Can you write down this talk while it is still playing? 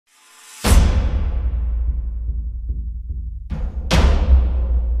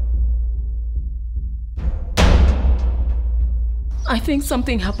I think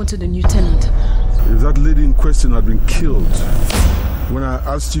something happened to the new tenant. If that lady in question had been killed, when I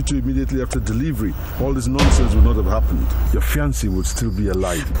asked you to immediately after delivery, all this nonsense would not have happened. Your fiancé would still be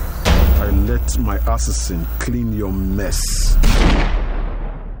alive. I let my assassin clean your mess.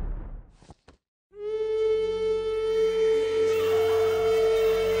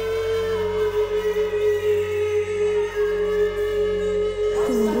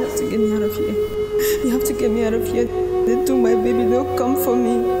 You have to get me out of here. You have to get me out of here. They took my baby, they'll come for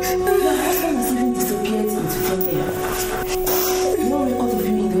me. Your husband is even disappeared into front there. No record of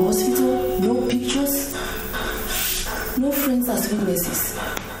you in the hospital, no pictures, no friends as witnesses.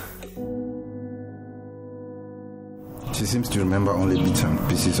 She seems to remember only bits and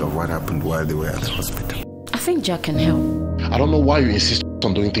pieces of what happened while they were at the hospital. I think Jack can help. I don't know why you insist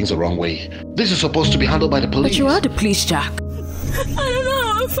on doing things the wrong way. This is supposed to be handled by the police. But you are the police, Jack. I don't know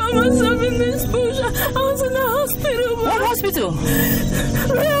how I found myself in this bush. I was in the hospital. What hospital?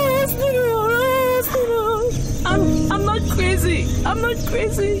 I'm not crazy. I'm not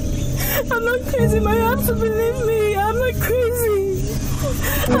crazy. I'm not crazy. My have to believe me. I'm not crazy.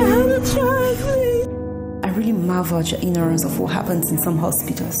 I had a child, please. I really marvel at your ignorance of what happens in some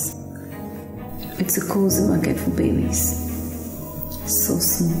hospitals. It's a cozy market for babies. So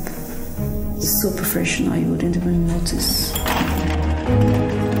smooth, so professional, you wouldn't even notice.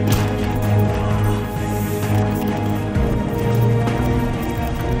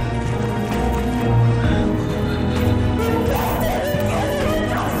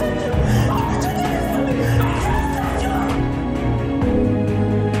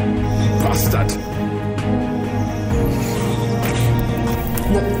 Bastard!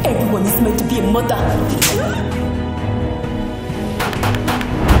 Not everyone is meant to be a mother.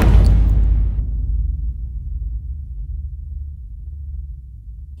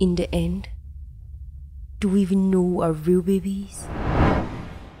 In the end, do we even know our real babies?